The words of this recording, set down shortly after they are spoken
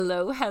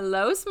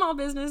Hello, small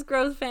business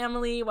growth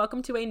family.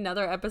 Welcome to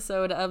another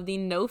episode of the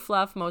No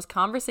Fluff, most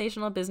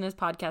conversational business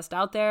podcast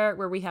out there,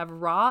 where we have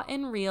raw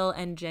and real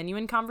and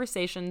genuine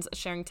conversations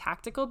sharing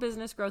tactical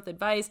business growth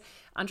advice,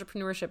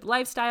 entrepreneurship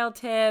lifestyle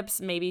tips,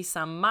 maybe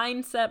some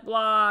mindset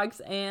blogs,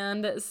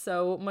 and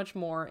so much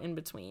more in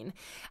between.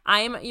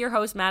 I'm your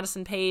host,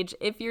 Madison Page.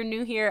 If you're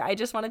new here, I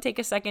just want to take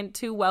a second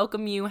to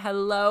welcome you.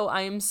 Hello,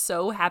 I am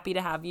so happy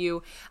to have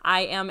you.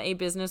 I am a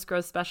business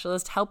growth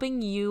specialist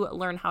helping you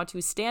learn how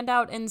to stand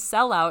out and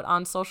sell out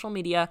on social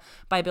media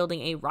by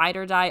building a ride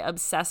or die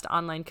obsessed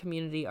online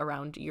community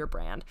around your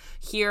brand.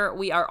 Here,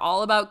 we are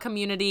all about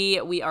community.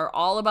 We are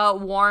all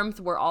about warmth.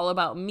 We're all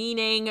about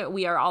meaning.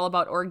 We are all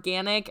about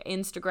organic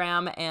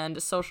Instagram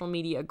and social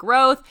media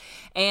growth.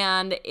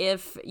 And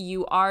if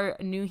you are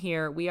new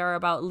here, we are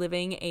about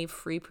living a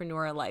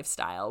freepreneur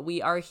lifestyle.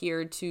 We are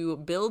here to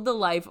build the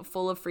life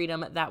full of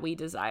freedom that we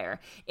desire.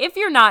 If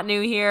you're not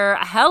new here,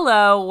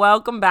 hello,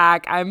 welcome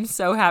back. I'm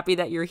so happy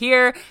that you're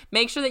here.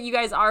 Make sure that you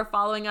guys are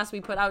following us.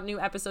 We put out new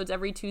episodes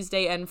every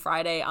Tuesday and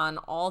Friday on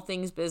all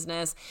things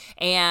business,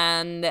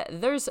 and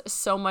there's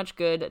so much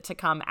good to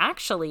come.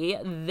 Actually,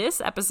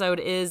 this episode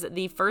is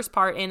the first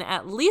part in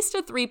at least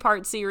a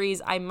 3-part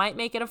series. I might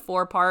make it a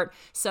 4-part.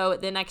 So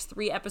the next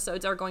 3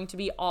 episodes are going to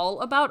be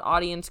all about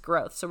audience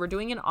growth. So we're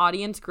doing an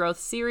audience growth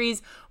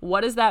series.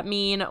 What does that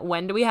mean?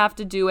 When do we have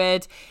to do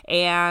it?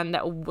 And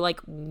what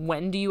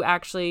am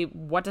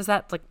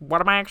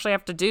I actually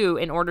have to do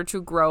in order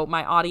to grow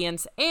my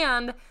audience?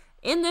 And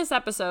in this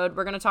episode,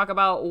 we're going to talk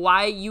about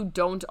why you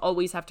don't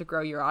always have to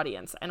grow your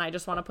audience. And I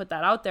just want to put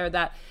that out there,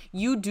 that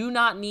you do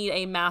not need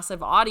a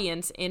massive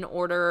audience in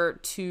order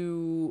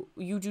to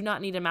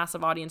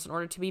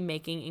be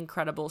making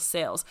incredible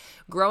sales.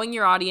 Growing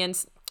your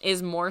audience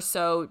is more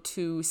so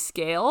to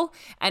scale,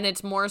 and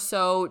it's more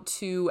so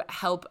to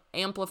help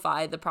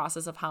amplify the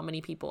process of how many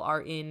people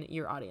are in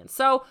your audience.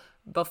 So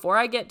before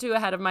I get too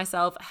ahead of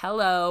myself,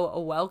 hello,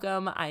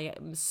 welcome. I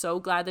am so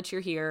glad that you're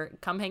here.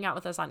 Come hang out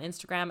with us on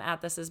Instagram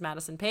at This Is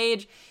Madison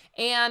Page.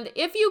 And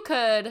if you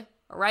could,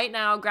 right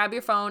now, grab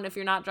your phone if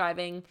you're not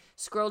driving,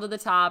 scroll to the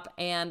top,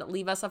 and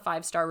leave us a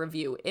 5-star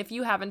review. If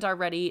you haven't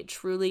already,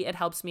 truly, it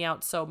helps me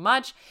out so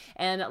much,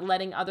 and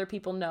letting other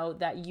people know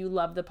that you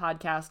love the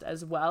podcast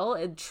as well.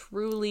 It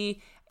truly,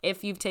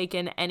 if you've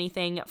taken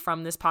anything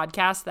from this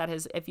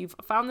podcast, if you've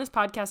found this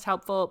podcast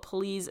helpful,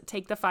 please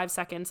take the 5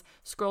 seconds,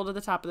 scroll to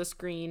the top of the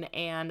screen,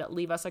 and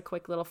leave us a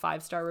quick little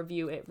 5-star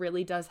review. It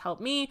really does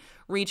help me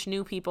reach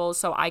new people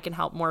so I can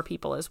help more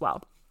people as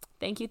well.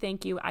 Thank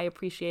you. I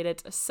appreciate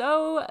it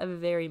so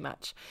very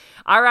much.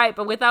 All right,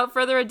 but without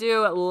further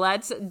ado,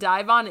 let's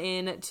dive on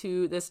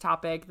into this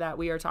topic that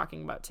we are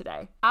talking about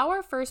today.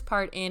 Our first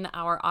part in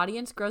our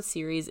audience growth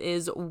series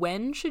is,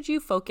 when should you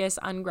focus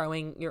on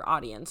growing your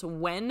audience?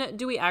 When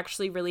do we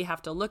actually really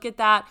have to look at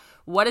that?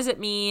 What does it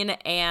mean?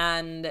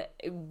 And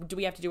do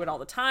we have to do it all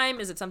the time?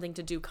 Is it something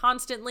to do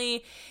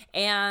constantly?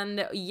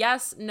 And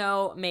yes,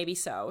 no, maybe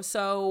so.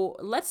 So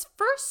let's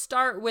first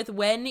start with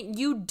when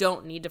you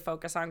don't need to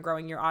focus on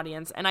growing your audience.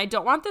 And I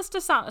don't want this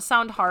to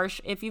sound harsh.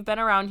 If you've been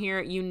around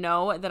here, you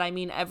know that I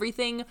mean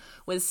everything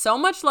with so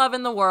much love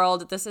in the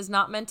world. This is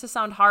not meant to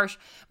sound harsh,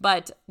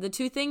 but the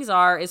two things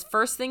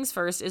first things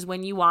first is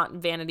when you want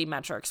vanity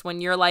metrics.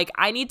 When you're like,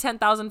 I need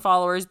 10,000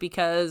 followers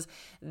because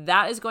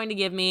that is going to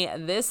give me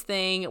this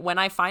thing. When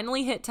I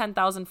finally hit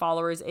 10,000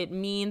 followers, it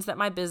means that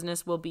my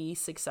business will be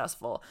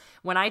successful.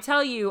 When I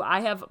tell you,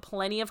 I have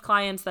plenty of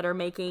clients that are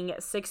making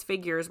 6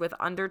 figures with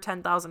under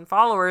 10,000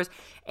 followers,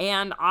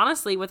 and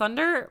honestly, with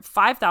under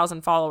 5,000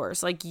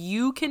 followers. Like,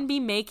 you can be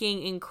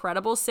making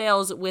incredible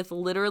sales with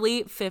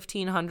literally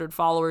 1,500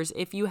 followers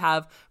if you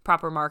have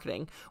proper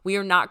marketing. We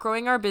are not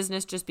growing our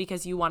business just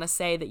because you want to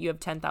say that you have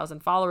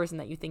 10,000 followers and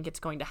that you think it's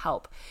going to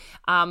help.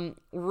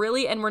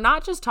 Really, and we're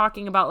not just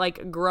talking about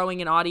like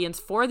growing an audience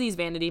for these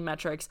vanity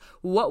metrics.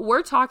 What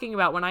we're talking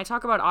about when I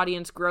talk about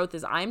audience growth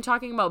is I'm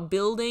talking about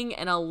building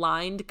an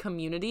aligned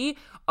community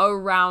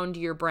around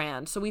your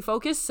brand. So we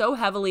focus so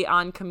heavily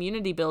on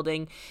community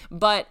building,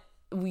 but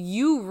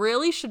you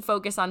really should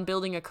focus on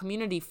building a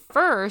community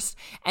first.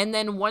 And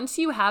then once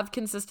you have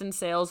consistent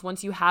sales,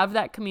 once you have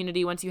that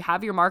community, once you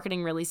have your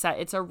marketing really set,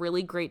 it's a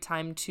really great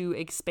time to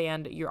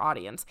expand your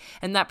audience.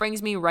 And that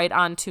brings me right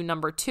on to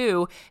number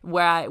 2,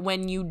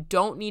 when you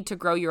don't need to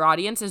grow your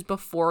audience is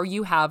before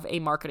you have a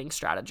marketing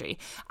strategy.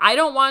 I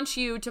don't want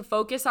you to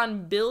focus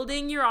on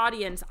building your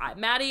audience.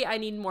 Maddie, I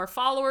need more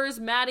followers.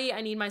 Maddie,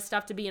 I need my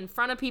stuff to be in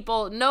front of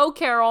people. No,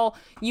 Carol,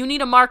 you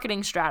need a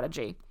marketing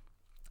strategy.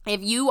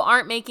 If you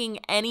aren't making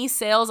any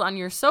sales on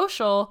your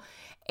social,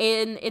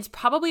 and it's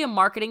probably a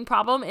marketing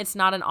problem, it's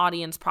not an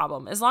audience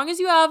problem. As long as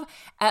you have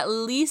at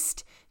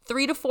least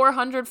 300 to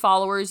 400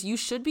 followers, you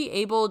should be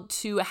able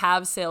to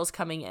have sales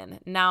coming in.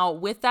 Now,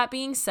 with that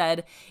being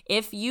said,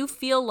 if you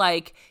feel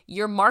like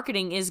your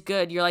marketing is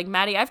good, you're like,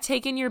 Maddie, I've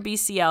taken your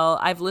BCL,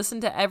 I've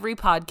listened to every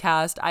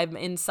podcast, I'm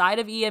inside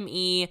of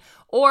EME,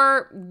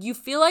 or you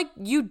feel like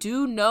you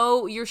do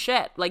know your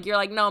shit. Like you're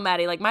like, no,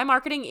 Maddie, like my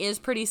marketing is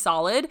pretty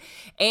solid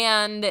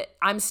and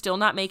I'm still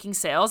not making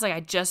sales. Like I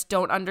just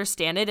don't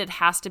understand it. It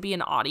has to be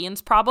an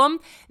audience problem.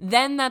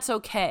 Then that's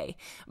okay.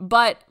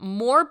 But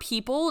more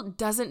people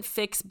doesn't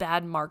fix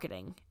bad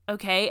marketing.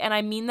 Okay. And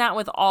I mean that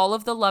with all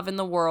of the love in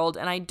the world.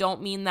 And I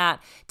don't mean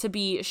that to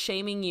be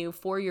shaming you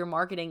for your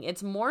marketing.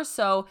 It's more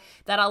so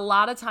that a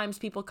lot of times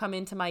people come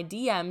into my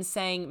DMs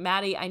saying,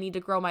 Maddie, I need to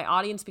grow my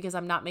audience because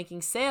I'm not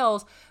making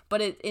sales.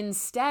 But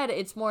instead,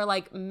 it's more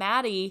like,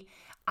 Maddie,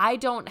 I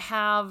don't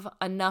have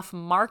enough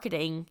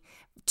marketing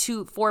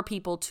for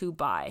people to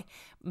buy.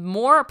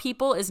 More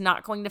people is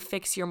not going to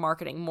fix your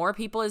marketing. More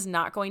people is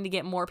not going to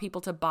get more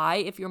people to buy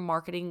if your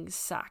marketing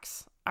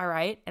sucks. All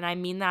right. And I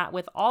mean that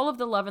with all of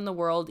the love in the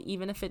world,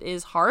 even if it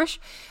is harsh.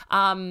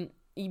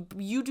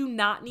 You do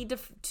not need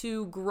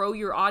to grow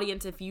your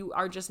audience if you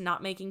are just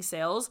not making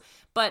sales,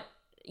 but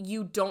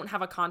you don't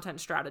have a content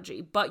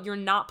strategy, but you're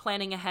not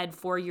planning ahead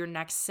for your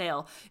next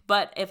sale.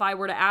 But if I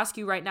were to ask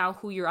you right now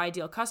who your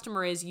ideal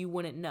customer is, you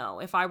wouldn't know.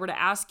 If I were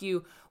to ask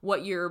you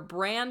what your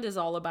brand is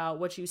all about,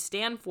 what you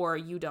stand for,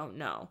 you don't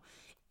know.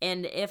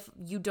 And if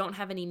you don't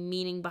have any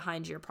meaning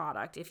behind your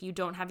product, if you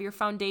don't have your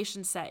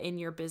foundation set in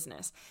your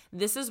business,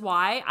 this is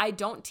why I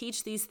don't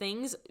teach these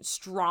things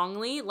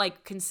strongly,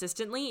 like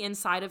consistently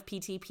inside of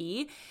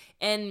PTP,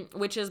 and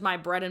which is my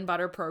bread and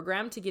butter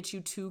program to get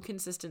you to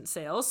consistent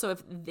sales. So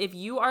if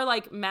you are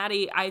like,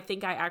 Maddie, I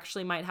think I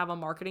actually might have a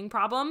marketing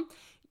problem,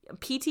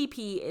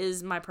 PTP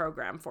is my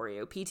program for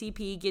you.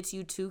 PTP gets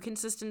you to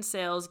consistent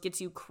sales, gets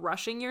you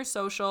crushing your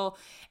social,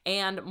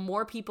 and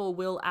more people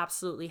will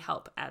absolutely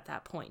help at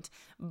that point.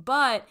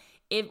 But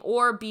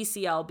or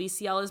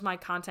BCL is my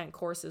content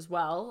course as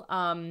well,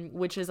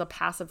 which is a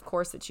passive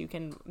course that you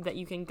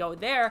can go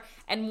there.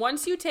 And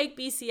once you take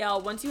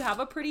BCL, once you have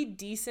a pretty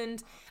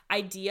decent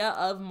idea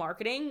of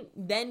marketing,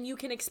 then you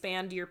can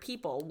expand your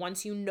people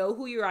once you know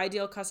who your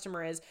ideal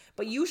customer is.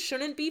 But you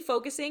shouldn't be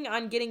focusing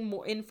on getting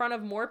more in front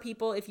of more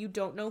people if you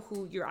don't know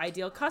who your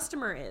ideal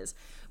customer is.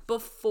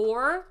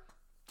 Before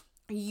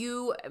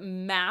you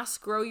mass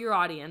grow your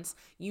audience,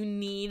 you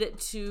need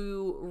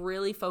to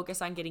really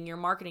focus on getting your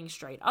marketing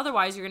straight.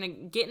 Otherwise, you're going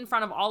to get in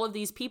front of all of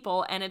these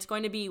people and it's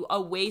going to be a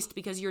waste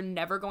because you're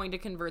never going to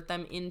convert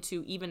them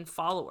into even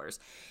followers.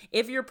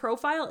 If your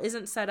profile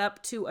isn't set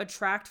up to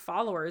attract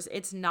followers,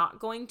 it's not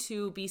going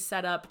to be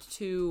set up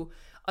to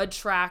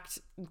attract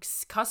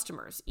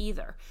customers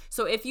either.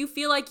 So if you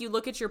feel like you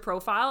look at your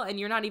profile and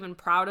you're not even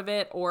proud of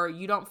it, or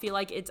you don't feel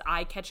like it's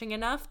eye-catching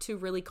enough to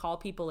really call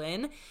people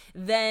in,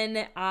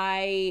 then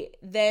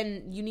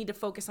you need to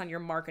focus on your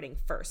marketing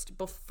first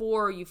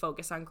before you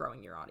focus on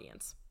growing your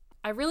audience.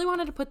 I really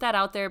wanted to put that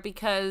out there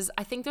because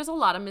I think there's a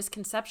lot of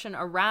misconception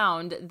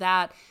around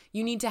that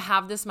you need to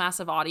have this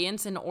massive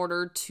audience in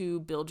order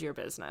to build your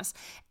business.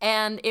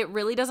 And it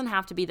really doesn't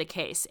have to be the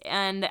case.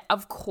 And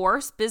of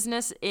course,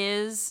 business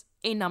is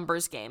a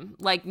numbers game.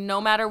 Like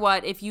no matter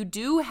what, if you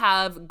do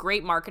have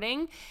great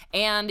marketing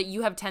and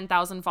you have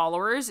 10,000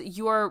 followers,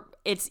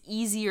 it's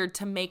easier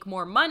to make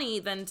more money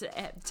than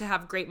to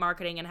have great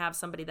marketing and have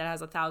somebody that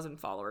has 1,000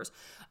 followers.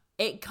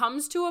 It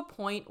comes to a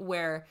point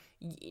where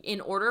in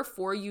order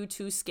for you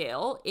to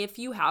scale, if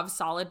you have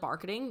solid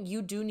marketing,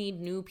 you do need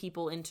new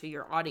people into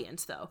your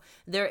audience though.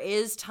 There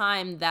is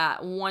time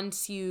that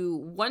once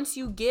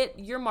you get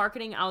your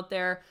marketing out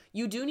there,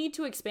 you do need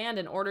to expand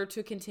in order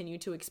to continue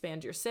to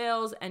expand your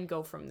sales and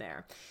go from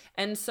there.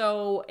 And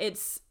so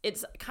it's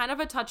kind of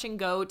a touch and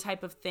go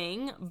type of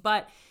thing,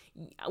 but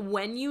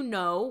when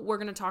we're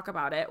going to talk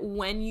about it,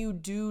 when you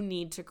do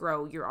need to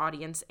grow your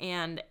audience,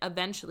 and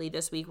eventually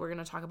this week we're going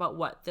to talk about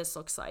what this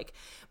looks like.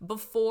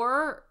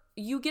 Before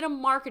you get a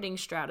marketing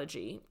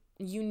strategy,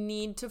 you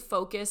need to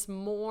focus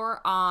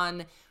more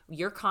on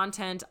your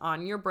content,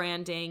 on your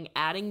branding,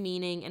 adding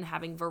meaning, and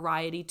having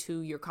variety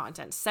to your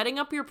content. Setting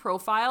up your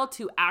profile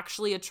to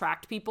actually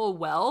attract people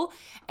well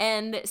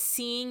and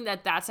seeing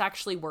that that's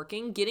actually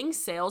working, getting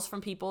sales from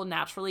people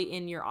naturally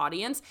in your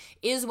audience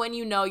is when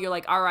you're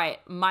like, all right,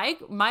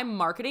 my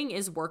marketing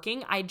is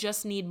working. I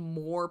just need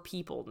more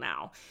people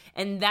now.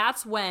 And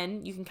that's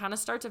when you can kind of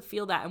start to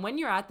feel that. And when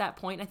you're at that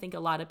point, I think a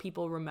lot of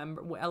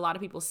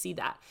people see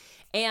that.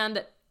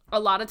 And a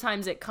lot of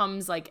times it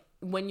comes like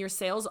when your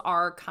sales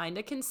are kind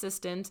of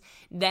consistent,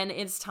 then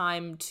it's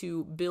time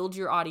to build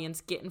your audience,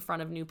 get in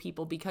front of new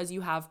people because you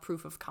have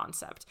proof of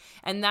concept.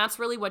 And that's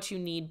really what you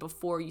need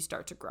before you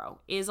start to grow,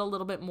 is a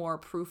little bit more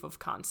proof of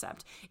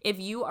concept. If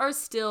you are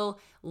still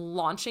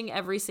launching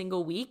every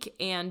single week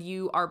and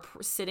you are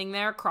sitting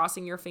there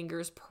crossing your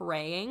fingers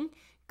praying,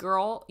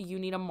 girl, you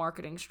need a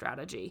marketing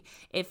strategy.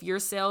 If your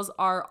sales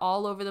are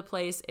all over the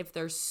place, if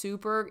they're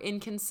super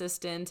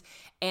inconsistent,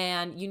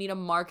 and you need a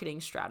marketing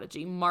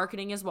strategy.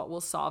 Marketing is what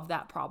will solve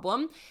that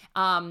problem.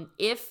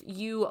 If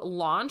you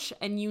launch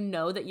and you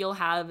know that you'll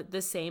have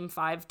the same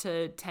 5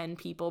 to 10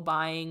 people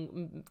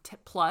buying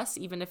plus,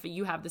 even if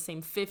you have the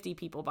same 50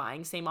 people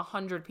buying, same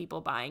 100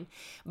 people buying,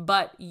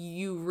 but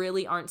you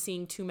really aren't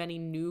seeing too many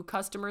new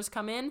customers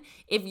come in,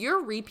 if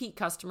your repeat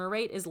customer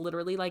rate is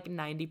literally like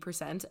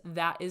 90%,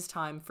 that is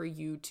time for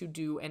you to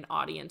do an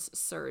audience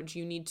surge.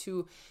 You need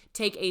to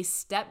take a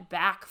step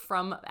back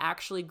from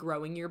actually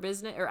growing your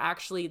business, or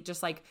actually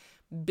just like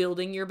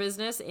building your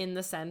business in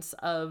the sense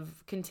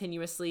of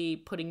continuously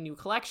putting new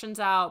collections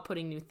out,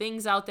 putting new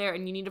things out there,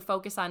 and you need to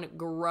focus on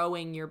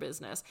growing your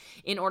business.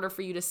 In order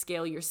for you to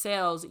scale your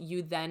sales,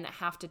 you then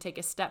have to take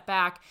a step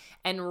back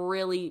and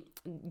really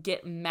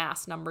get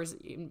mass numbers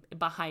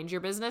behind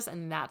your business,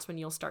 and that's when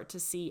you'll start to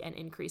see an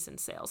increase in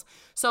sales.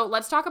 So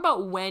let's talk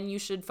about when you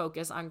should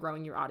focus on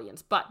growing your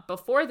audience. But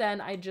before then,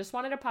 I just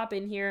wanted to pop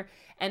in here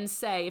and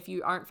say, if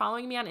you aren't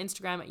following me on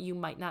Instagram, you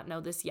might not know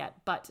this yet,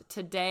 but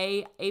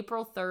today,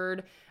 April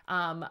 3rd,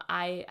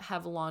 I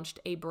have launched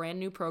a brand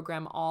new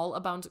program all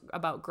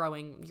about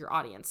growing your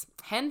audience.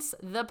 Hence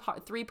the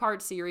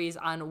 3-part series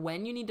on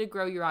when you need to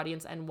grow your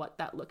audience and what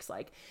that looks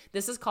like.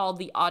 This is called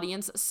the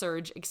Audience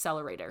Surge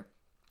Accelerator.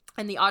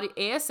 And the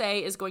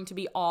ASA is going to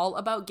be all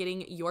about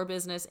getting your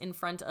business in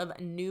front of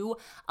new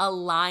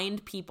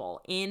aligned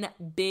people in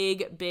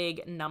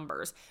big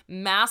numbers,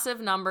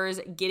 massive numbers,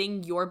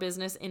 getting your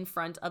business in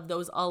front of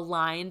those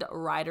aligned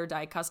ride or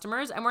die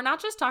customers. And we're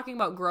not just talking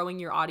about growing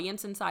your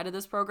audience inside of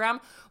this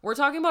program. We're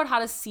talking about how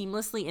to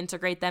seamlessly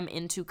integrate them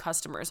into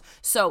customers.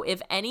 So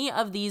if any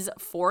of these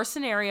 4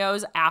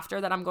 scenarios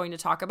after that I'm going to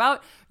talk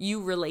about,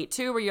 you relate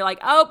to, where you're like,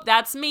 oh,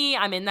 that's me.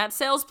 I'm in that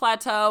sales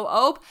plateau.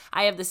 Oh,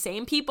 I have the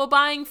same people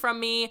buying from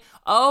me.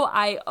 Oh,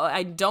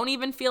 I don't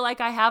even feel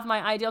like I have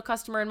my ideal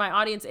customer in my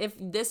audience. If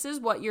this is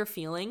what you're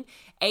feeling,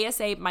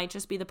 ASA might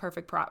just be the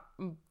perfect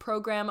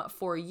program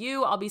for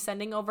you. I'll be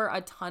sending over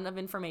a ton of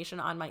information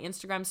on my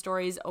Instagram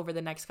stories over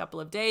the next couple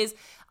of days.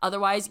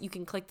 Otherwise, you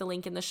can click the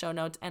link in the show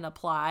notes and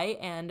apply,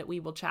 and we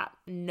will chat.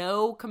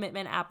 No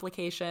commitment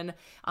application.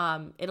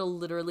 It'll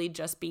literally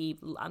just be,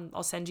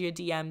 I'll send you a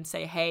DM,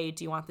 say, hey,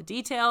 do you want the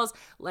details?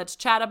 Let's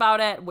chat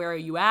about it. Where are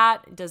you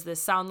at? Does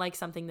this sound like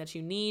something that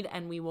you need?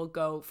 And we will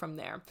go from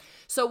there.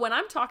 So when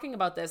I'm talking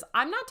about this,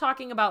 I'm not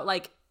talking about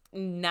like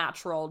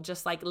natural,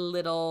 just like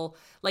little,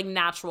 like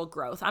natural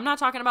growth. I'm not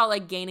talking about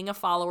like gaining a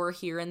follower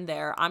here and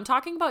there. I'm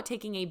talking about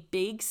taking a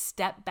big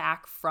step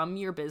back from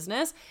your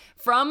business,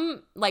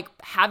 from like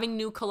having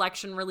new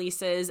collection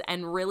releases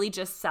and really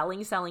just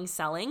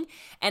selling,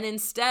 and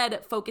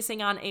instead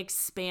focusing on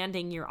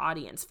expanding your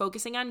audience,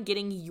 focusing on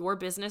getting your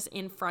business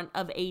in front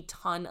of a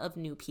ton of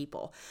new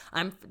people.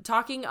 I'm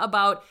talking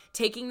about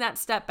taking that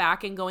step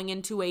back and going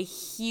into a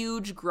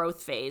huge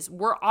growth phase.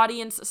 We're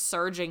audience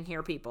surging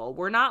here, people.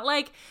 We're not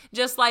like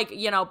just like,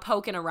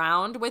 poking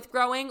around with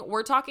growing.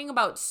 We're talking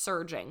about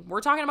surging.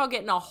 We're talking about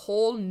getting a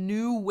whole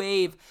new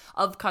wave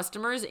of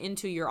customers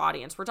into your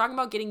audience. We're talking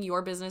about getting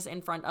your business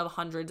in front of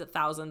hundreds of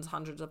thousands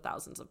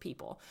of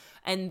people.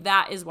 And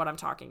that is what I'm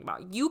talking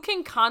about. You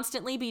can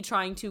constantly be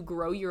trying to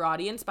grow your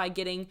audience by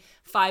getting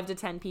 5 to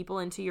 10 people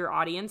into your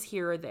audience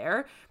here or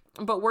there.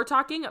 But we're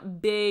talking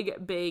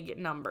big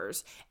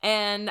numbers.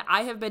 And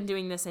I have been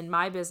doing this in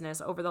my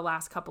business over the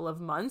last couple of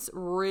months,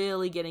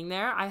 really getting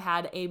there. I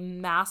had a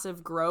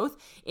massive growth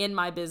in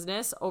my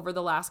business over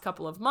the last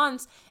couple of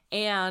months.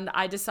 And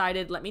I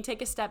decided, let me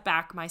take a step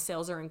back. My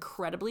sales are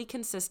incredibly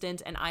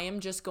consistent, and I am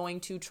just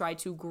going to try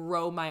to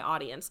grow my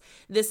audience.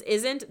 This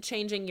isn't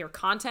changing your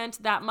content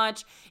that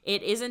much.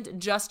 It isn't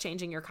just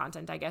changing your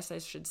content, I guess I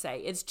should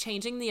say. It's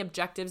changing the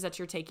objectives that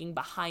you're taking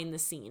behind the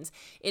scenes.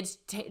 It's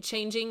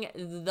changing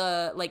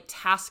the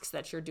tasks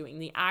that you're doing,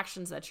 the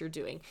actions that you're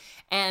doing.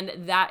 And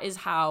that is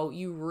how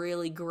you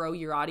really grow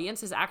your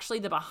audience, is actually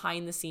the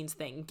behind the scenes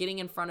thing, getting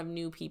in front of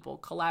new people,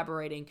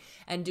 collaborating,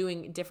 and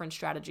doing different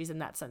strategies in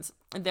that sense.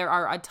 There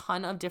are a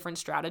ton of different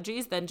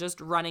strategies than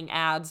just running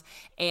ads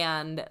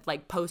and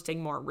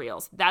posting more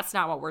reels. That's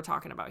not what we're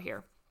talking about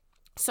here.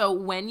 So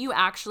when you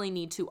actually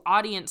need to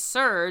audience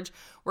surge,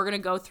 we're going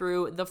to go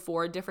through the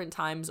 4 different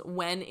times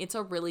when it's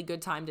a really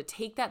good time to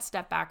take that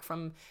step back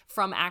from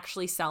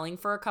actually selling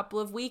for a couple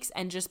of weeks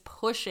and just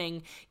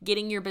pushing,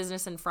 getting your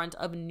business in front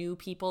of new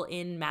people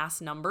in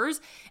mass numbers.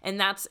 And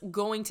that's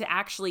going to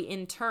actually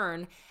in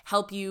turn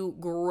help you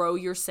grow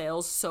your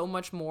sales so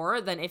much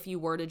more than if you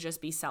were to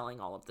just be selling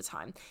all of the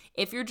time.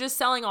 If you're just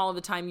selling all of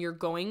the time, you're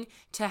going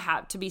to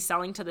have to be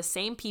selling to the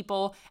same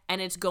people,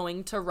 and it's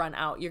going to run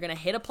out. You're going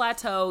to hit a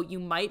plateau. You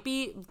might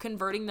be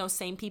converting those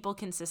same people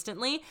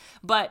consistently,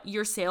 but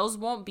your sales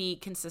won't be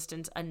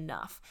consistent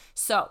enough.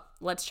 So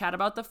let's chat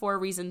about the 4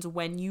 reasons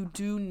when you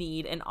do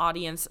need an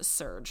audience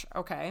surge,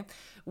 okay?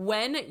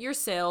 When your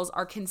sales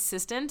are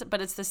consistent,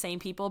 but it's the same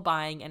people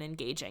buying and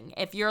engaging.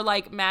 If you're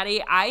like,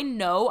 Maddie, I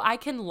know I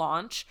can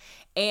launch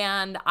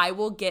and I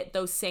will get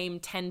those same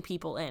 10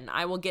 people in.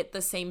 I will get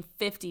the same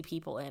 50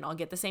 people in. I'll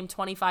get the same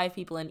 25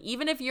 people in.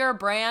 Even if you're a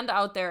brand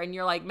out there and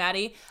you're like,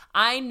 Maddie,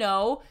 I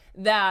know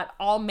that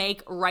I'll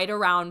make right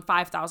around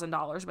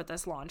 $5,000 with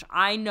this launch.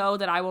 I know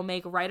that I will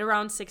make right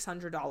around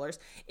 $600.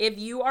 If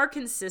you are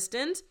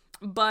consistent,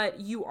 but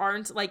you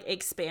aren't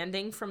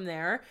expanding from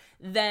there,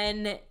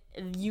 then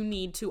you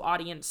need to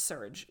audience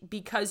surge,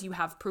 because you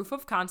have proof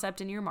of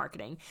concept in your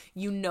marketing.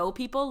 You know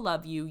people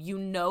love you. You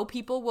know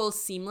people will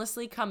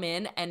seamlessly come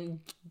in and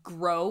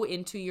grow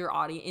into your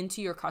audience,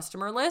 into your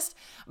customer list,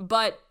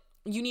 but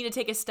you need to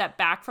take a step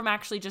back from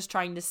actually just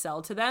trying to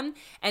sell to them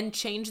and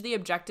change the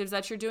objectives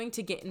that you're doing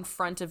to get in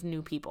front of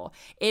new people.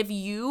 If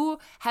you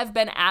have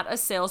been at a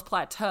sales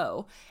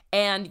plateau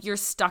and you're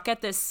stuck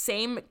at this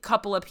same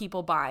couple of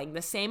people buying,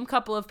 the same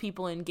couple of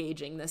people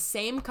engaging, the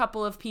same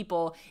couple of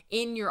people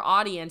in your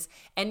audience,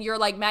 and you're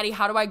like, Maddie,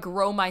 how do I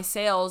grow my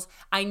sales?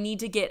 I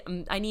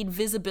need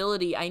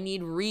visibility. I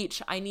need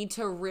reach. I need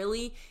to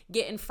really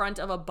get in front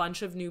of a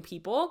bunch of new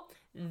people.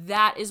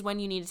 That is when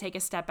you need to take a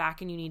step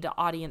back and you need to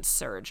audience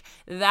surge.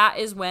 That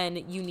is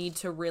when you need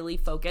to really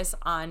focus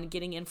on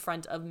getting in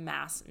front of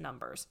mass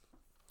numbers.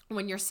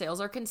 When your sales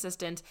are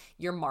consistent,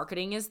 your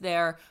marketing is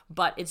there,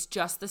 but it's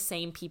just the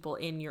same people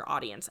in your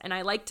audience. And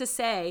I like to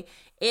say,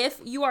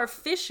 if you are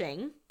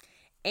fishing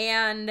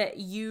and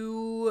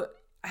you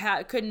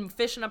could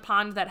fish in a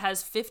pond that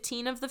has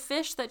 15 of the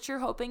fish that you're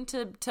hoping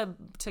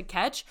to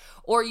catch,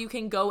 or you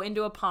can go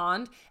into a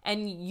pond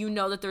and you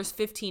know that there's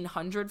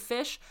 1,500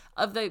 fish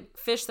of the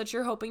fish that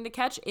you're hoping to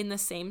catch in the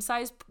same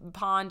size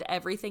pond,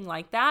 everything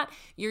like that.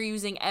 You're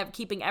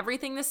keeping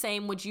everything the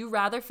same. Would you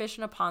rather fish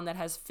in a pond that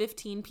has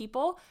 15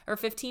 people or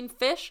 15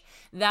 fish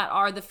that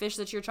are the fish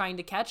that you're trying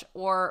to catch,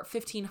 or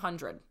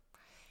 1,500?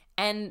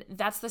 And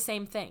that's the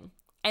same thing.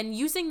 And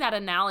using that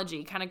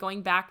analogy, kind of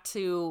going back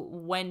to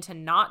when to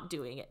not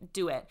do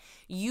it,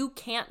 you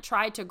can't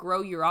try to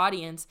grow your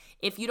audience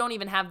if you don't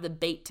even have the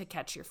bait to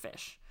catch your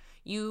fish.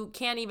 You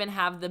can't even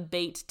have the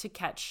bait to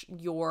catch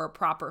your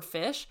proper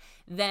fish,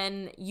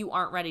 then you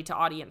aren't ready to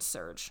audience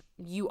surge.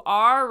 You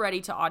are ready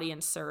to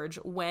audience surge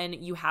when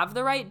you have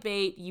the right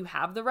bait, you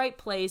have the right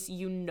place,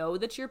 you know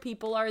that your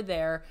people are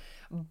there,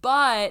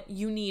 but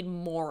you need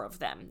more of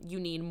them. You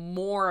need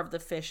more of the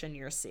fish in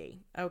your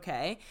sea,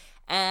 okay?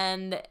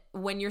 And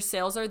when your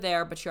sales are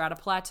there, but you're at a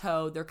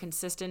plateau, they're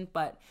consistent,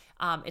 but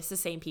it's the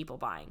same people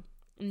buying.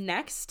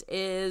 Next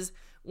is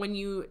when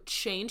you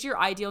change your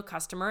ideal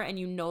customer and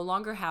you no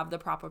longer have the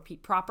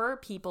proper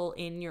people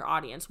in your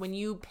audience. When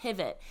you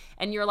pivot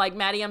and you're like,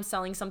 Maddie, I'm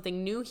selling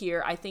something new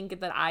here. I think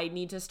that I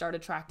need to start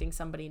attracting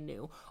somebody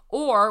new.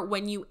 Or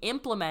when you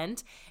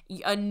implement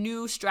a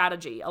new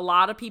strategy. A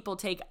lot of people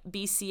take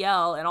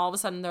BCL and all of a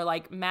sudden they're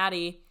like,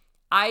 Maddie,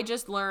 I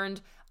just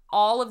learned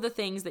all of the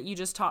things that you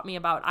just taught me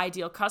about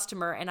ideal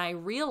customer, and I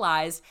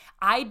realized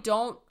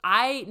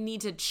I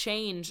need to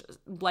change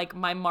like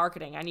my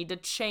marketing. I need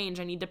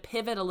to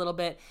pivot a little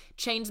bit,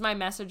 change my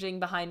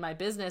messaging behind my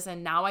business,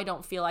 and now I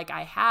don't feel like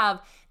I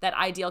have that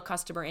ideal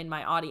customer in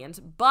my audience.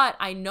 But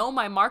I know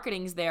my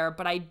marketing's there,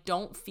 but I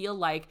don't feel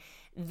like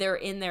they're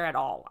in there at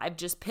all. I've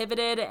just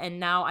pivoted, and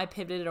now I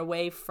pivoted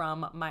away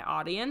from my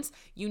audience.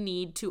 You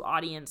need to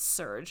audience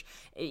surge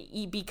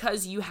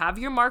because you have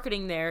your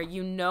marketing there.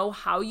 You know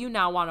how you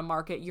now want to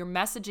market. Your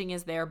messaging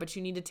is there, but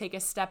you need to take a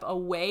step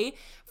away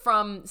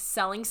from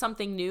selling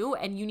something new,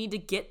 and you need to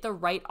get the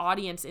right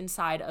audience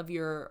inside of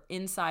your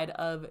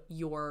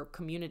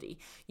community.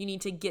 You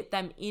need to get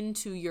them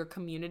into your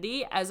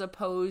community as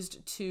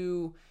opposed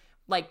to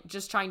like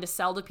just trying to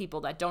sell to people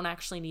that don't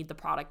actually need the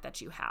product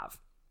that you have.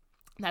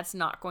 That's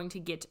not going to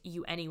get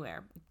you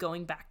anywhere.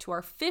 Going back to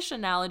our fish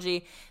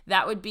analogy,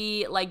 that would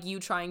be like you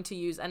trying to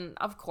use, and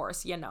of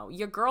course, you know,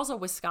 your girl's a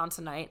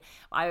Wisconsinite.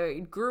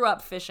 I grew up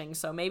fishing,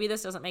 so maybe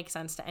this doesn't make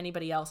sense to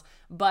anybody else,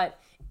 but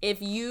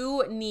if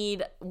you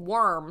need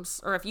worms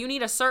or if you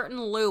need a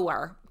certain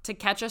lure to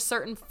catch a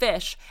certain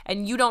fish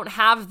and you don't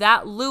have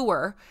that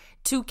lure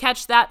to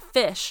catch that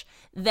fish,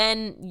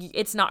 then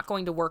it's not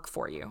going to work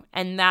for you.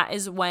 And that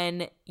is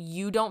when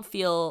you don't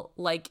feel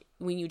like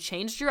when you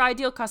changed your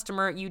ideal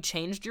customer, you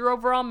changed your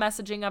overall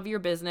messaging of your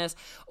business,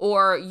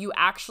 or you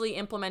actually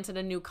implemented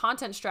a new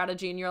content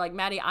strategy and you're like,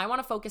 Maddie, I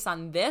want to focus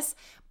on this,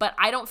 but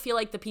I don't feel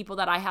like the people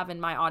that I have in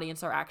my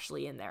audience are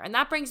actually in there. And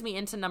that brings me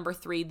into number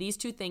 3. These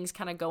two things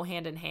kind of go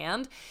hand in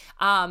hand,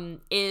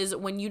 is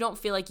when you don't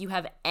feel like you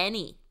have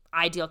any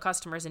ideal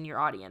customers in your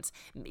audience.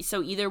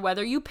 So either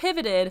whether you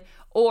pivoted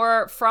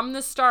or from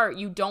the start,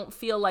 you don't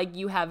feel like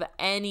you have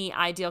any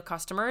ideal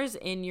customers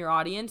in your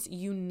audience,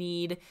 you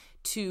need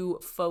to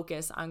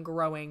focus on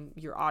growing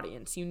your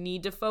audience. You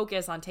need to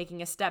focus on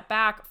taking a step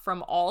back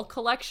from all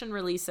collection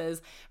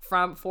releases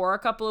for a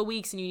couple of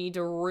weeks, and you need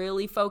to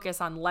really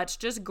focus on let's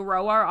just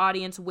grow our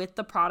audience with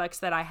the products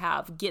that I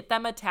have. Get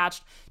them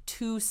attached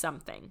to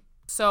something.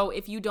 So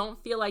if you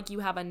don't feel like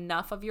you have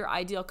enough of your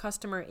ideal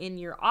customer in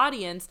your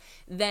audience,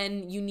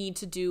 then you need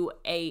to do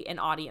an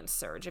audience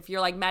surge. If you're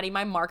like, Maddie,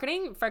 my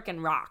marketing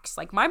freaking rocks.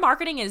 Like my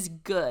marketing is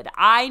good.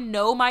 I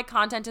know my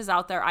content is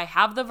out there. I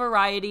have the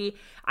variety.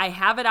 I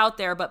have it out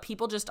there, but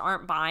people just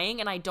aren't buying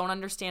and I don't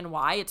understand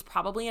why. It's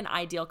probably an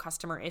ideal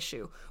customer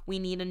issue. We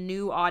need a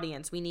new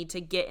audience. We need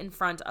to get in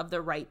front of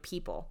the right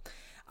people.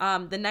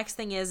 The next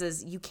thing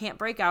is you can't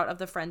break out of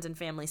the friends and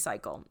family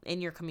cycle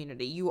in your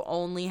community. You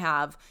only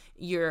have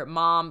your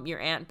mom, your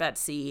Aunt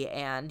Betsy,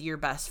 and your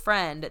best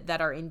friend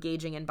that are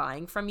engaging and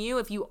buying from you.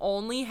 If you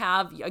only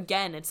have,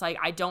 again, it's like,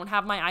 I don't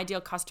have my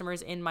ideal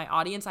customers in my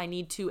audience. I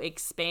need to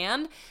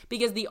expand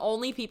because the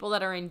only people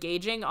that are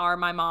engaging are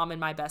my mom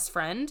and my best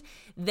friend.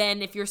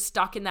 Then if you're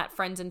stuck in that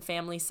friends and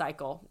family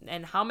cycle,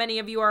 and how many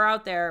of you are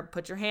out there,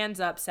 put your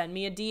hands up, send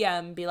me a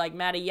DM, be like,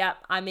 Maddie, yep,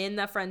 I'm in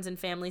the friends and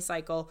family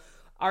cycle.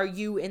 Are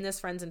you in this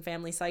friends and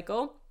family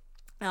cycle?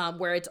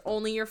 Where it's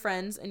only your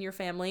friends and your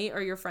family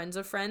or your friends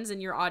of friends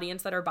and your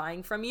audience that are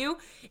buying from you.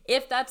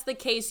 If that's the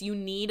case, you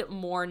need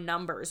more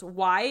numbers.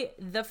 Why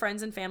the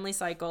friends and family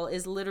cycle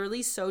is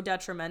literally so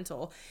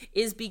detrimental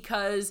is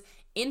because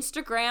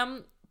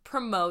Instagram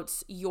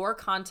promotes your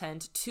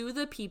content to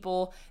the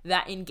people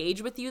that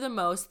engage with you the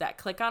most, that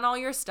click on all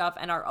your stuff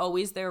and are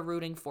always there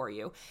rooting for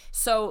you.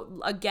 So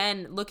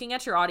again, looking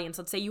at your audience,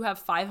 let's say you have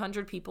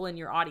 500 people in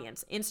your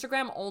audience.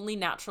 Instagram only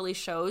naturally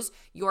shows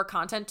your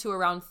content to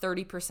around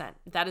 30%.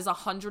 That is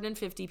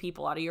 150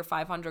 people out of your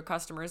 500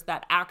 customers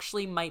that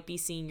actually might be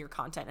seeing your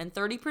content. And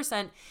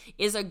 30%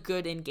 is a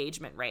good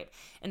engagement rate.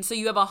 And so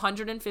you have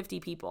 150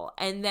 people.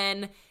 And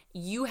then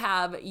you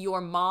have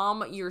your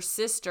mom, your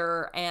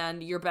sister,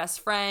 and your best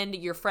friend,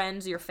 your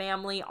friends, your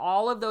family,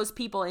 all of those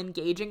people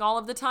engaging all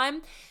of the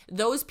time.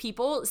 Those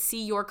people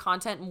see your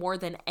content more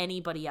than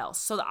anybody else.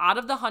 So out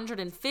of the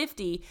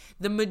 150,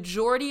 the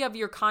majority of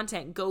your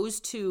content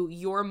goes to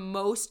your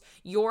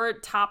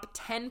top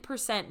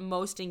 10%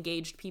 most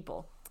engaged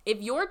people. If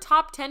your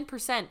top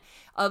 10%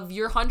 of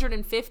your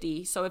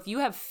 150, so if you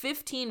have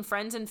 15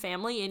 friends and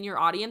family in your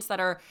audience that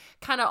are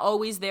kind of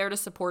always there to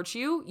support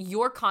you,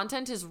 your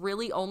content is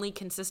really only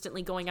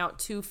consistently going out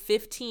to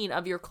 15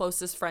 of your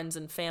closest friends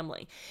and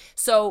family.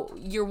 So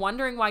you're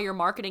wondering why your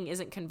marketing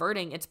isn't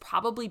converting. It's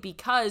probably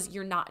because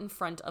you're not in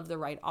front of the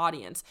right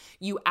audience.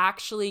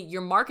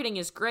 Your marketing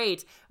is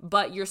great,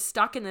 but you're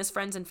stuck in this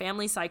friends and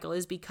family cycle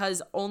is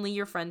because only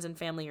your friends and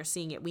family are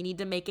seeing it. We need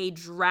to make a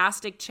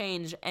drastic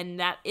change, and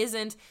that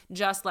isn't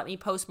just let me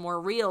post more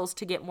reels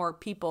to get more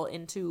people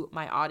into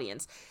my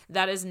audience.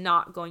 That is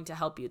not going to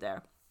help you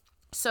there.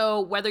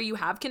 So whether you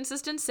have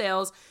consistent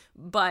sales,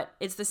 but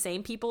it's the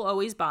same people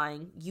always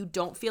buying, you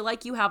don't feel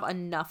like you have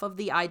enough of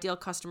the ideal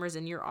customers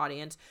in your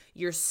audience,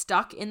 you're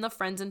stuck in the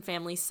friends and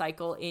family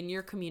cycle in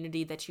your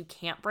community that you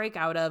can't break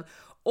out of,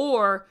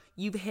 or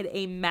you've hit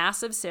a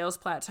massive sales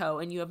plateau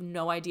and you have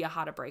no idea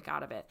how to break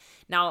out of it.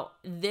 Now,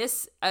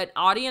 an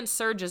audience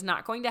surge is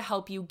not going to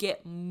help you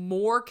get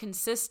more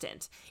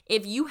consistent.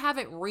 If you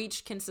haven't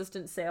reached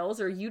consistent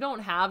sales, or you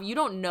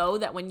don't know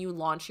that when you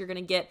launch, you're going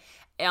to get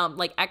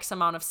like X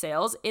amount of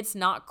sales, it's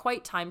not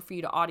quite time for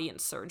you to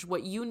audience surge.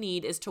 What you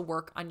need is to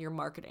work on your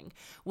marketing.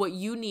 What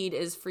you need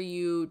is for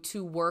you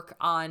to work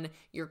on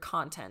your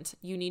content.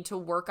 You need to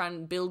work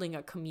on building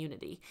a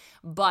community.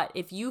 But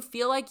if you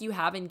feel like you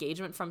have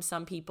engagement from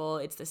some people,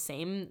 it's the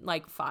same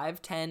like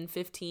 5, 10,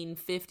 15,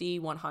 50,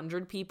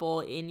 100 people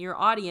in your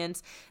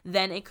audience,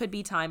 then it could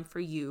be time for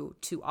you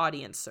to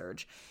audience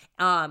surge.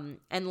 And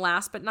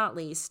last but not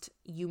least,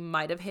 you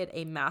might have hit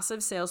a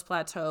massive sales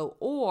plateau,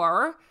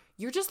 or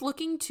you're just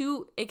looking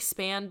to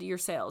expand your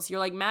sales. You're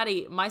like,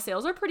 Maddie, my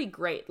sales are pretty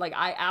great. Like,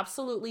 I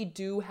absolutely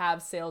do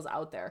have sales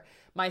out there.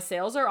 My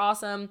sales are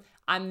awesome.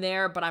 I'm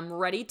there, but I'm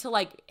ready to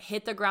like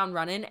hit the ground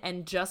running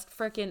and just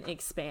freaking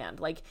expand.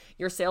 Like,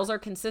 your sales are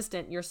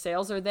consistent. Your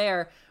sales are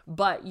there,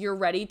 but you're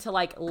ready to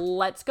like,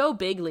 let's go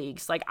big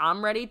leagues. Like,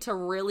 I'm ready to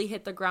really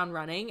hit the ground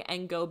running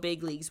and go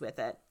big leagues with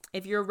it.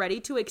 If you're ready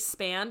to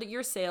expand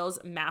your sales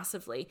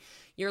massively,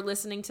 you're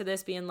listening to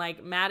this being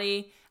like,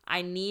 Maddie,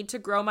 I need to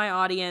grow my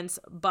audience,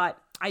 but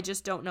I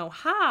just don't know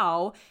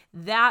how.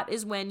 That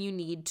is when you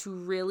need to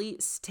really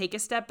take a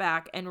step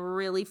back and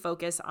really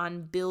focus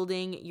on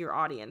building your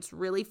audience.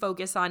 Really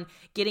focus on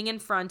getting in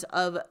front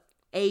of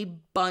a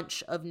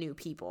bunch of new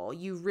people.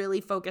 You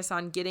really focus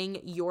on getting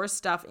your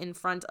stuff in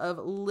front of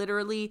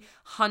literally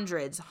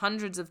hundreds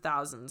of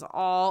thousands,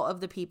 all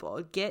of the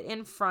people. Get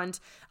in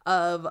front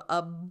of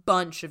a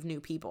bunch of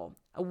new people.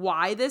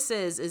 Why this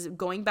is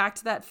going back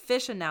to that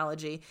fish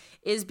analogy,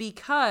 is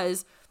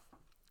because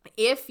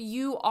if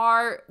you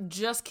are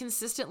just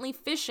consistently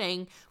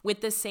fishing with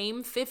the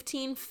same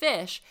 15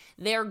 fish,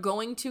 they're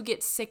going to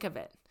get sick of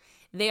it.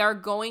 They are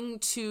going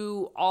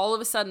to all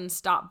of a sudden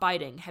stop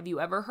biting. Have you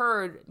ever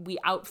heard we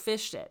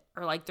outfished it?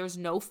 Or like there's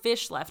no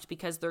fish left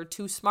because they're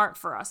too smart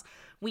for us.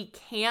 We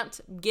can't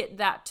get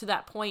that to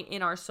that point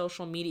in our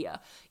social media.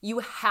 You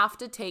have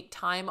to take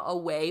time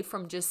away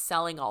from just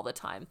selling all the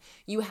time.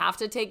 You have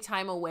to take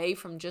time away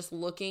from just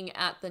looking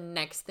at the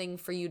next thing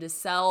for you to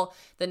sell,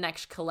 the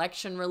next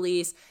collection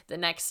release, the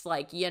next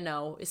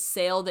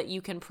sale that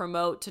you can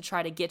promote to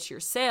try to get your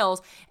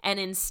sales. And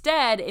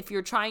instead, if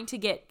you're trying to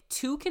get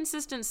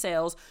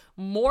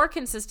more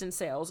consistent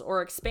sales,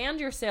 or expand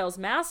your sales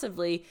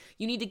massively,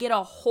 you need to get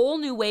a whole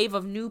new way wave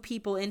of new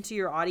people into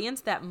your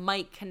audience that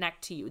might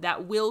connect to you,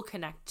 that will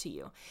connect to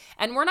you.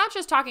 And we're not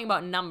just talking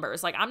about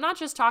numbers. Like, I'm not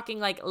just talking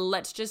like,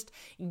 let's just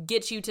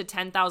get you to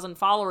 10,000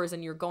 followers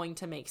and you're going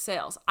to make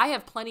sales. I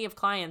have plenty of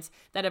clients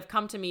that have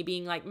come to me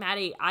being like,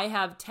 Maddie, I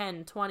have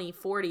 10, 20,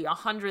 40,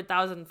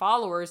 100,000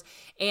 followers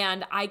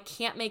and I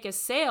can't make a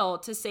sale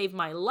to save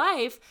my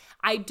life.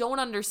 I don't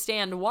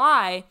understand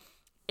why.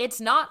 It's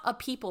not a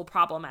people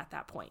problem at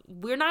that point.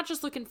 We're not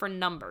just looking for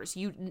numbers.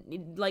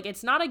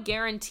 It's not a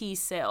guarantee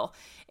sale.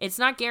 It's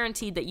not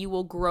guaranteed that you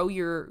will grow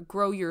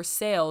your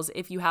sales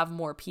if you have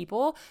more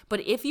people. But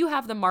if you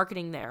have the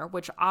marketing there,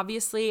 which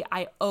obviously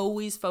I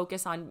always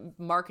focus on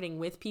marketing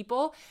with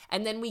people,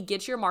 and then we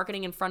get your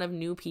marketing in front of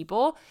new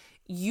people,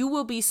 you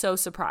will be so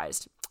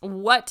surprised.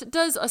 What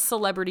does a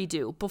celebrity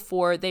do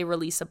before they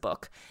release a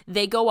book?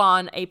 They go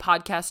on a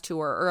podcast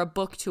tour or a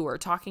book tour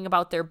talking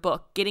about their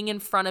book, getting in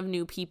front of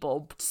new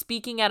people,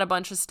 speaking at a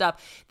bunch of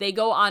stuff. They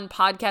go on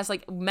podcasts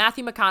like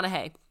Matthew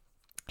McConaughey.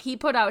 He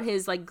put out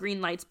his like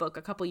Green Lights book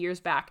a couple years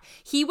back.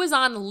 He was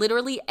on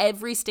literally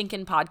every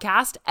stinking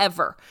podcast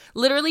ever.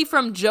 Literally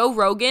from Joe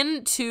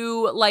Rogan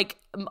to like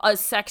a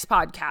sex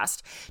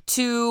podcast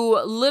to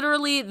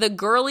literally the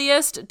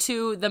girliest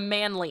to the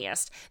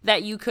manliest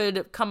that you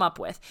could come up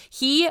with.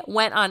 He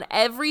went on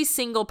every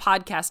single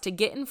podcast to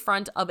get in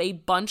front of a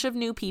bunch of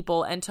new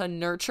people and to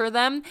nurture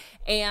them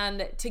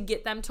and to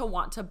get them to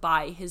want to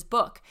buy his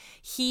book.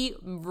 He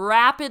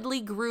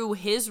rapidly grew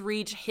his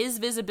reach, his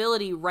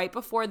visibility right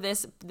before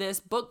this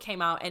book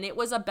came out, and it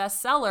was a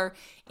bestseller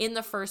in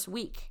the first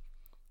week.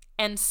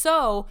 And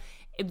so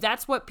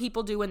that's what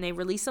people do when they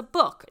release a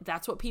book.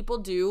 That's what people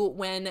do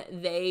when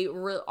they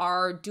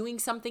are doing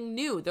something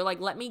new. They're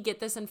like, let me get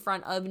this in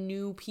front of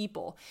new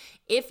people.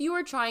 If you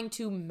are trying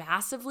to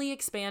massively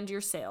expand your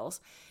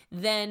sales,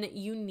 then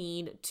you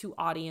need to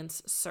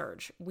audience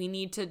surge. We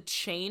need to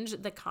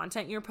change the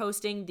content you're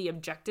posting, the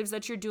objectives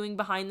that you're doing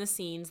behind the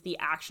scenes, the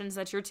actions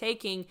that you're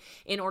taking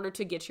in order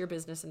to get your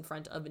business in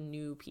front of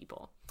new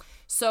people.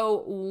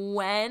 So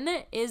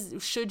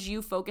should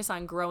you focus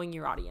on growing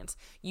your audience?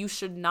 You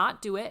should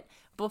not do it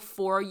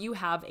before you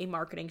have a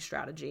marketing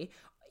strategy.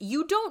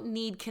 You don't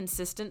need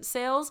consistent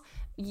sales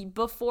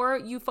before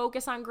you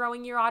focus on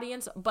growing your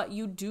audience, but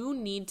you do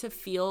need to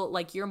feel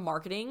like your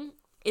marketing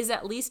is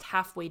at least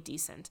halfway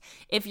decent.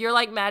 If you're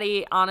like,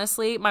 Maddie,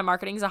 honestly, my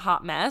marketing's a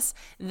hot mess,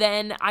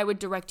 then I would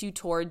direct you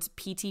towards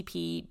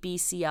PTP,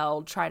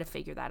 BCL, try to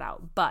figure that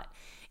out. But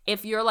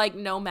if you're like,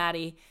 no,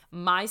 Maddie,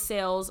 my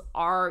sales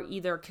are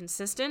either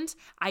consistent,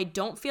 I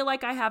don't feel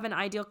like I have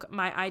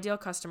my ideal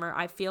customer,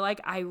 I feel like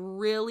I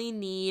really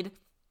need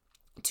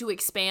to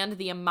expand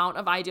the amount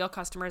of ideal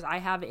customers I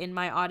have in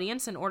my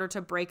audience in order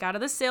to break out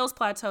of the sales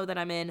plateau that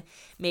I'm in.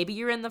 Maybe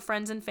you're in the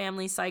friends and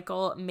family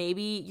cycle.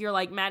 Maybe you're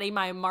like, Maddie,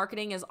 my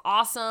marketing is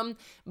awesome,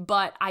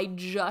 but I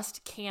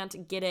just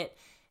can't get it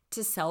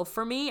to sell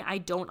for me. I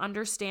don't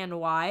understand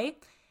why.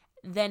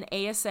 Then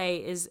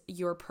ASA is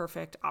your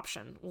perfect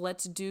option.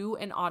 Let's do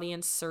an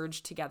audience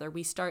surge together.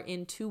 We start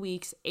in 2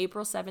 weeks,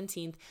 April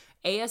 17th.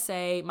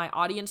 ASA, my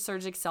Audience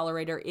Surge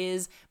Accelerator,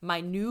 is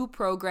my new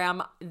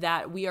program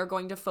that we are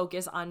going to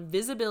focus on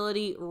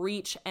visibility,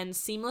 reach, and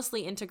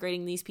seamlessly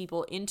integrating these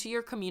people into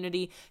your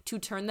community to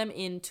turn them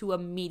into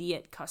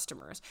immediate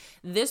customers.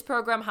 This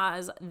program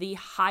has the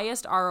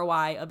highest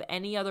ROI of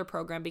any other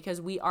program because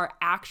we are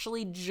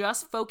actually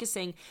just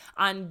focusing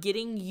on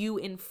getting you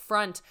in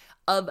front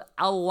of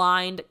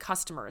aligned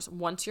customers.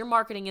 Once your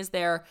marketing is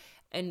there,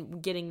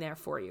 and getting there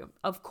for you.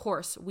 Of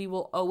course, we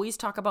will always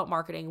talk about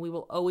marketing. We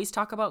will always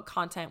talk about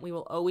content. We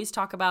will always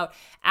talk about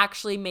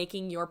actually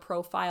making your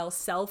profile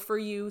sell for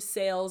you,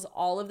 sales,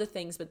 all of the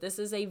things. But this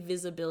is a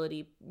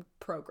visibility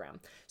program.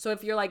 So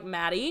if you're like,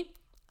 Maddie,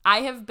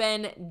 I have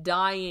been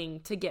dying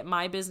to get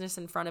my business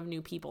in front of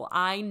new people.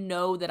 I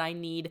know that I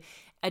need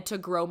to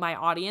grow my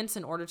audience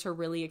in order to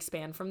really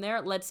expand from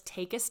there. Let's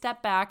take a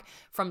step back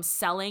from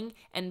selling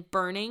and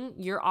burning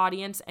your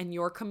audience and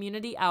your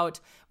community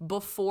out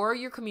before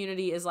your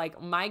community is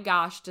like, my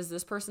gosh, does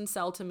this person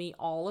sell to me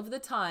all of the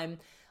time?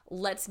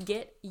 Let's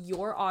get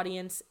your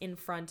audience in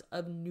front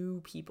of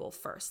new people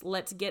first.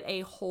 Let's get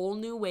a whole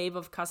new wave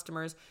of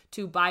customers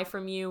to buy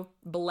from you,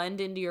 blend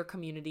into your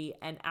community,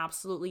 and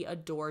absolutely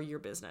adore your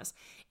business.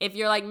 If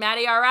you're like,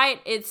 Maddie, all right,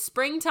 it's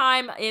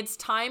springtime. It's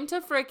time to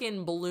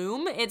freaking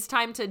bloom. It's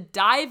time to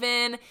dive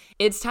in.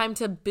 It's time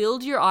to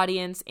build your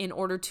audience in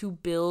order to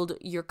build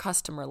your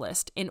customer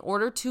list, in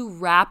order to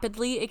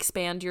rapidly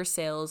expand your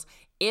sales.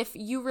 If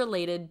you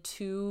related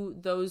to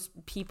those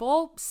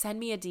people, send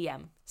me a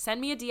DM. Send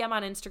me a DM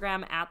on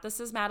Instagram at This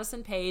Is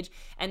Madison page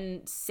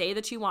and say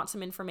that you want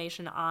some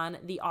information on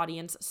the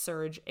Audience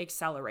Surge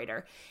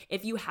Accelerator.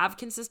 If you have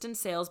consistent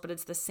sales, but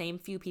it's the same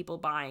few people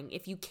buying,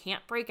 if you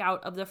can't break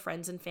out of the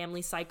friends and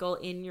family cycle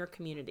in your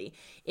community,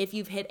 if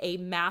you've hit a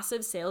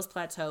massive sales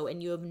plateau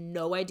and you have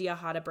no idea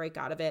how to break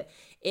out of it,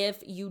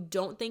 if you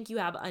don't think you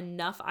have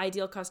enough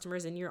ideal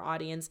customers in your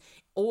audience,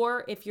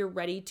 or if you're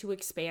ready to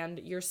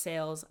expand your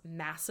sales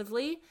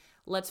massively,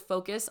 Let's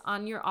focus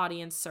on your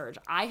audience surge.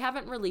 I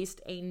haven't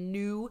released a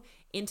new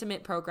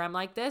intimate program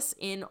like this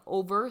in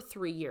over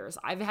 3 years.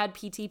 I've had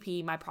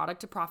PTP, my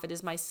product to profit,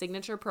 is my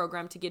signature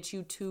program to get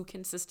you to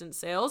consistent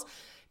sales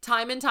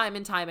time and time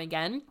and time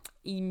again,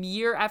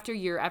 year after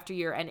year after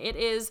year. And it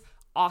is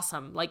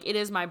awesome. Like, it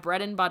is my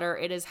bread and butter.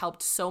 It has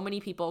helped so many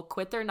people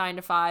quit their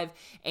 9-to-5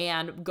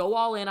 and go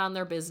all in on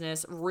their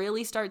business,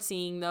 really start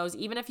seeing those.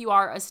 Even if you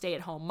are a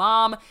stay-at-home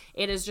mom,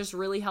 it has just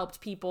really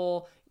helped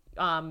people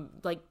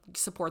like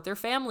support their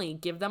family,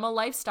 give them a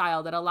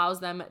lifestyle that allows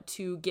them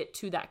to get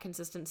to that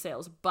consistent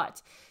sales.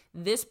 But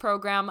this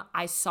program,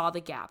 I saw the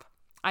gap.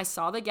 I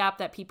saw the gap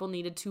that people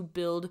needed to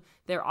build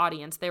their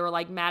audience. They were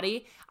like,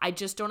 Maddie, I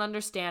just don't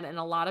understand. And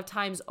a lot of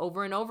times,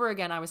 over and over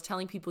again, I was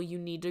telling people, you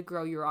need to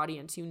grow your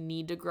audience. You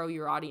need to grow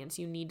your audience.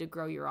 You need to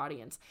grow your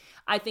audience.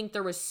 I think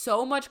there was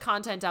so much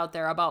content out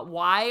there about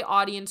why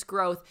audience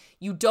growth,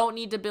 you don't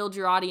need to build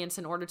your audience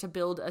in order to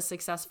build a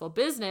successful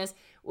business.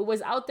 It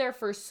was out there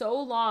for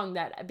so long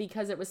that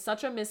because it was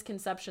such a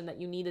misconception that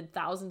you needed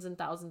thousands and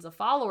thousands of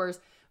followers,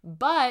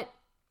 but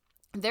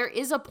there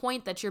is a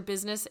point that your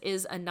business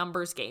is a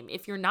numbers game.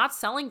 If you're not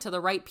selling to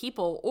the right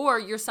people, or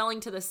you're selling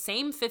to the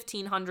same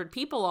 1,500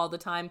 people all the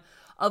time,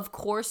 of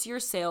course your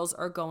sales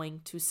are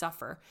going to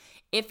suffer.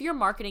 If your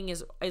marketing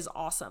is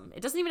awesome, it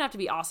doesn't even have to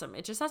be awesome.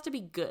 It just has to be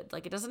good.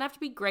 Like, it doesn't have to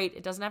be great.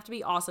 It doesn't have to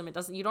be awesome.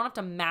 You don't have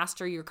to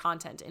master your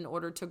content in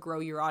order to grow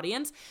your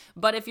audience.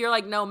 But if you're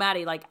like, no,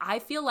 Maddie, like, I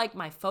feel like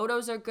my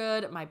photos are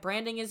good, my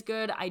branding is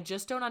good, I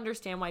just don't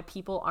understand why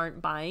people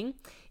aren't buying,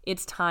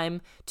 it's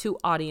time to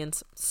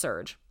audience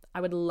surge. I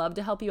would love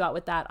to help you out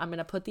with that. I'm going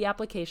to put the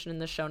application in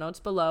the show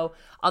notes below.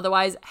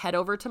 Otherwise, head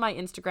over to my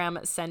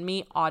Instagram, send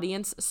me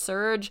audience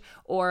surge,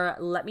 or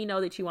let me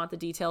know that you want the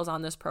details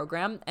on this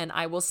program, and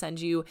I will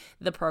send you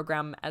the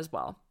program as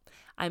well.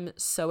 I'm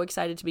so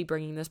excited to be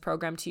bringing this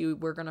program to you.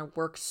 We're going to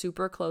work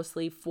super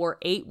closely for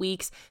 8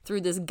 weeks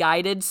through this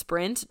guided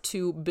sprint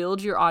to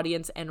build your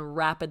audience and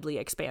rapidly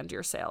expand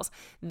your sales.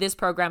 This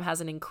program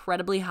has an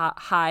incredibly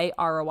high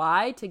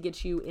ROI to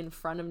get you in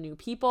front of new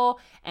people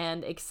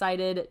and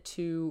excited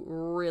to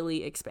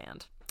really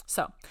expand.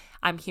 So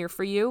I'm here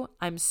for you.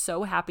 I'm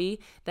so happy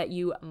that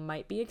you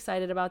might be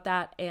excited about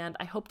that. And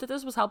I hope that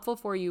this was helpful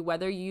for you,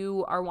 whether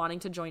you are wanting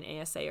to join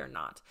ASA or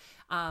not.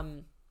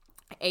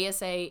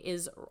 ASA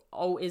is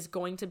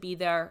going to be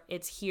there.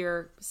 It's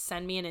here.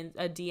 Send me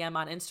a DM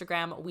on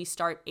Instagram. We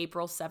start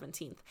April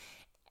 17th.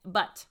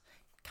 But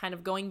kind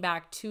of going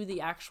back to the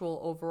actual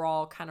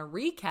overall kind of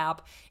recap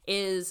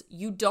is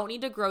you don't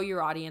need to grow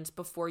your audience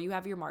before you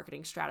have your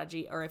marketing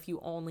strategy, or if you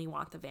only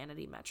want the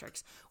vanity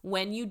metrics.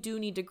 When you do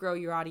need to grow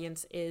your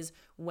audience is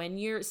when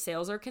your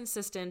sales are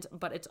consistent,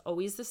 but it's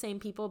always the same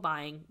people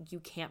buying. You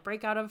can't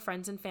break out of a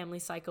friends and family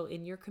cycle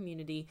in your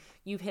community.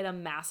 You've hit a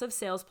massive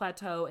sales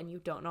plateau and you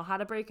don't know how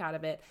to break out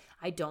of it.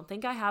 I don't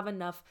think I have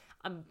enough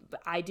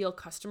ideal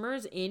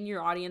customers in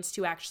your audience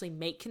to actually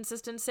make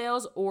consistent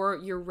sales, or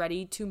you're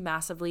ready to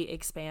massively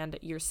expand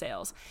your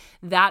sales.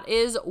 That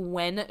is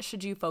when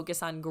should you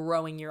focus on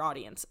growing your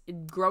audience.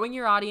 Growing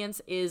your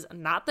audience is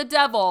not the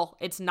devil.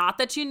 It's not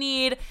that you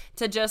need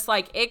to just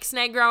like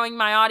ixnay growing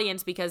my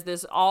audience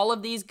because all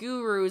of these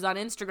gurus on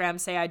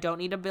Instagram say I don't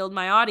need to build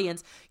my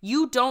audience.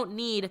 You don't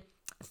need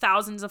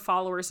thousands of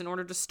followers in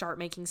order to start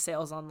making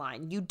sales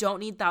online. You don't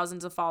need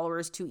thousands of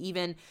followers to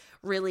even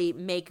really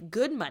make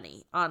good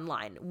money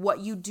online.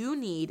 What you do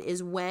need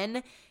is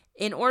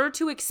in order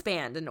to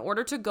expand, in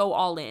order to go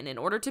all in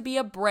order to be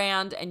a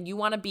brand, and you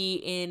want to be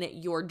in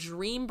your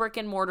dream brick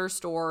and mortar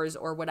stores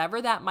or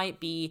whatever that might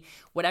be,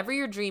 whatever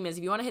your dream is,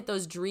 if you want to hit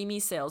those dreamy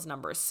sales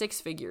numbers,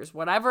 6 figures,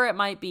 whatever it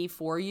might be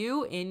for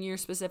you in your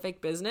specific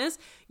business,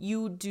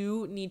 you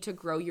do need to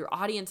grow your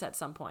audience at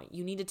some point.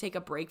 You need to take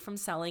a break from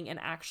selling and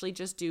actually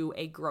just do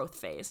a growth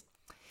phase.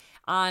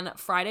 On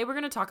Friday, we're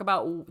going to talk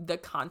about the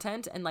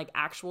content and like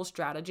actual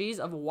strategies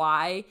of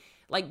why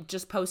like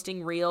just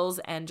posting reels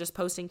and just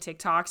posting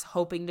TikToks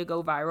hoping to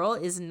go viral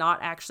is not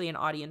actually an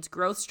audience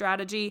growth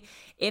strategy.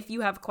 If you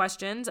have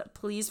questions,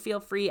 please feel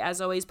free, as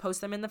always,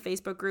 post them in the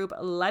Facebook group.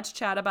 Let's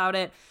chat about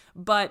it.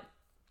 But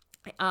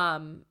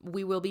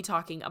we will be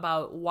talking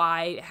about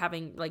why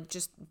having like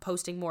just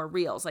posting more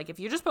reels. Like if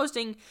you're just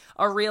posting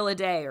a reel a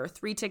day or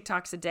 3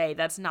 TikToks a day,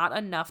 that's not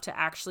enough to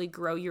actually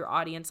grow your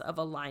audience of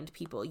aligned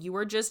people. You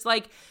are just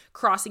like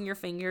crossing your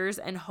fingers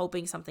and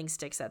hoping something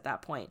sticks at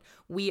that point.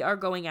 We are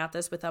going at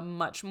this with a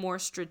much more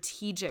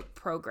strategic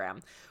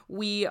program.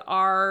 We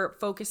are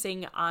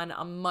focusing on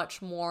a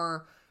much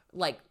more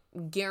like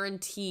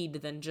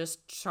guaranteed than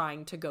just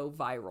trying to go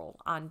viral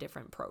on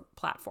different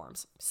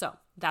platforms. So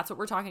that's what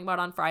we're talking about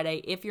on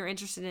Friday. If you're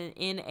interested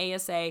in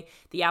ASA,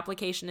 the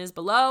application is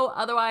below.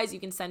 Otherwise, you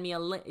can send me a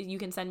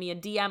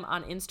DM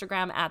on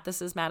Instagram at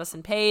This Is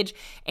Madison Page,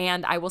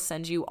 and I will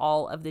send you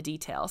all of the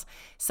details.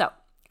 So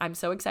I'm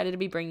so excited to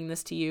be bringing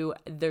this to you.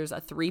 There's a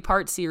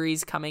 3-part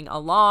series coming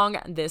along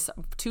this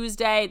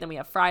Tuesday, then we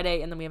have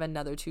Friday, and then we have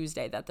another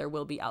Tuesday that there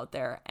will be out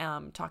there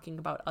talking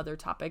about other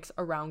topics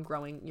around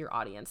growing your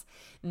audience.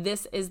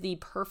 This is the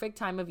perfect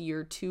time of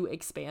year to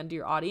expand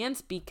your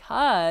audience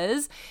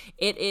because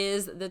it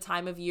is the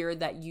time of year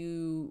that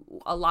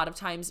a lot of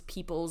times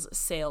people's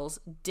sales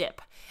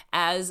dip.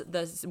 As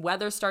the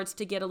weather starts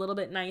to get a little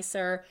bit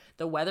nicer,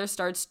 the weather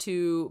starts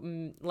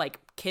to,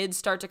 kids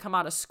start to come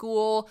out of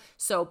school,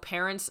 so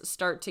parents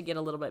start to get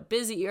a little bit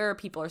busier,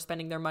 people are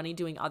spending their money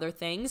doing other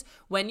things.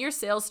 When your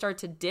sales start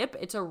to dip,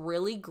 it's a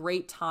really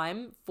great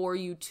time for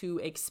you to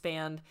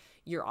expand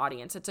your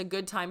audience. It's a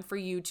good time for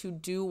you to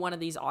do one of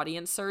these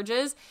audience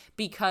surges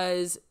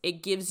because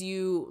it gives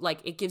you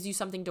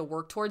something to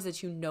work towards,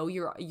 that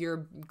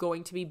you're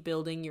going to be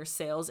building your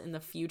sales in the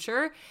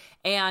future,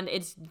 and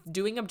it's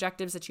doing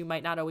objectives that you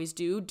might not always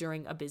do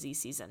during a busy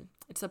season.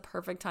 It's a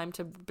perfect time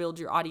to build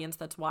your audience.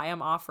 That's why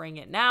I'm offering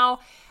it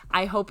now.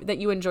 I hope that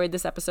you enjoyed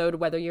this episode,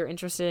 whether you're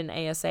interested in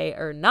ASA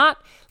or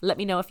not. Let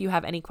me know if you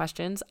have any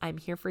questions. I'm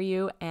here for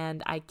you,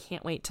 and I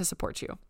can't wait to support you.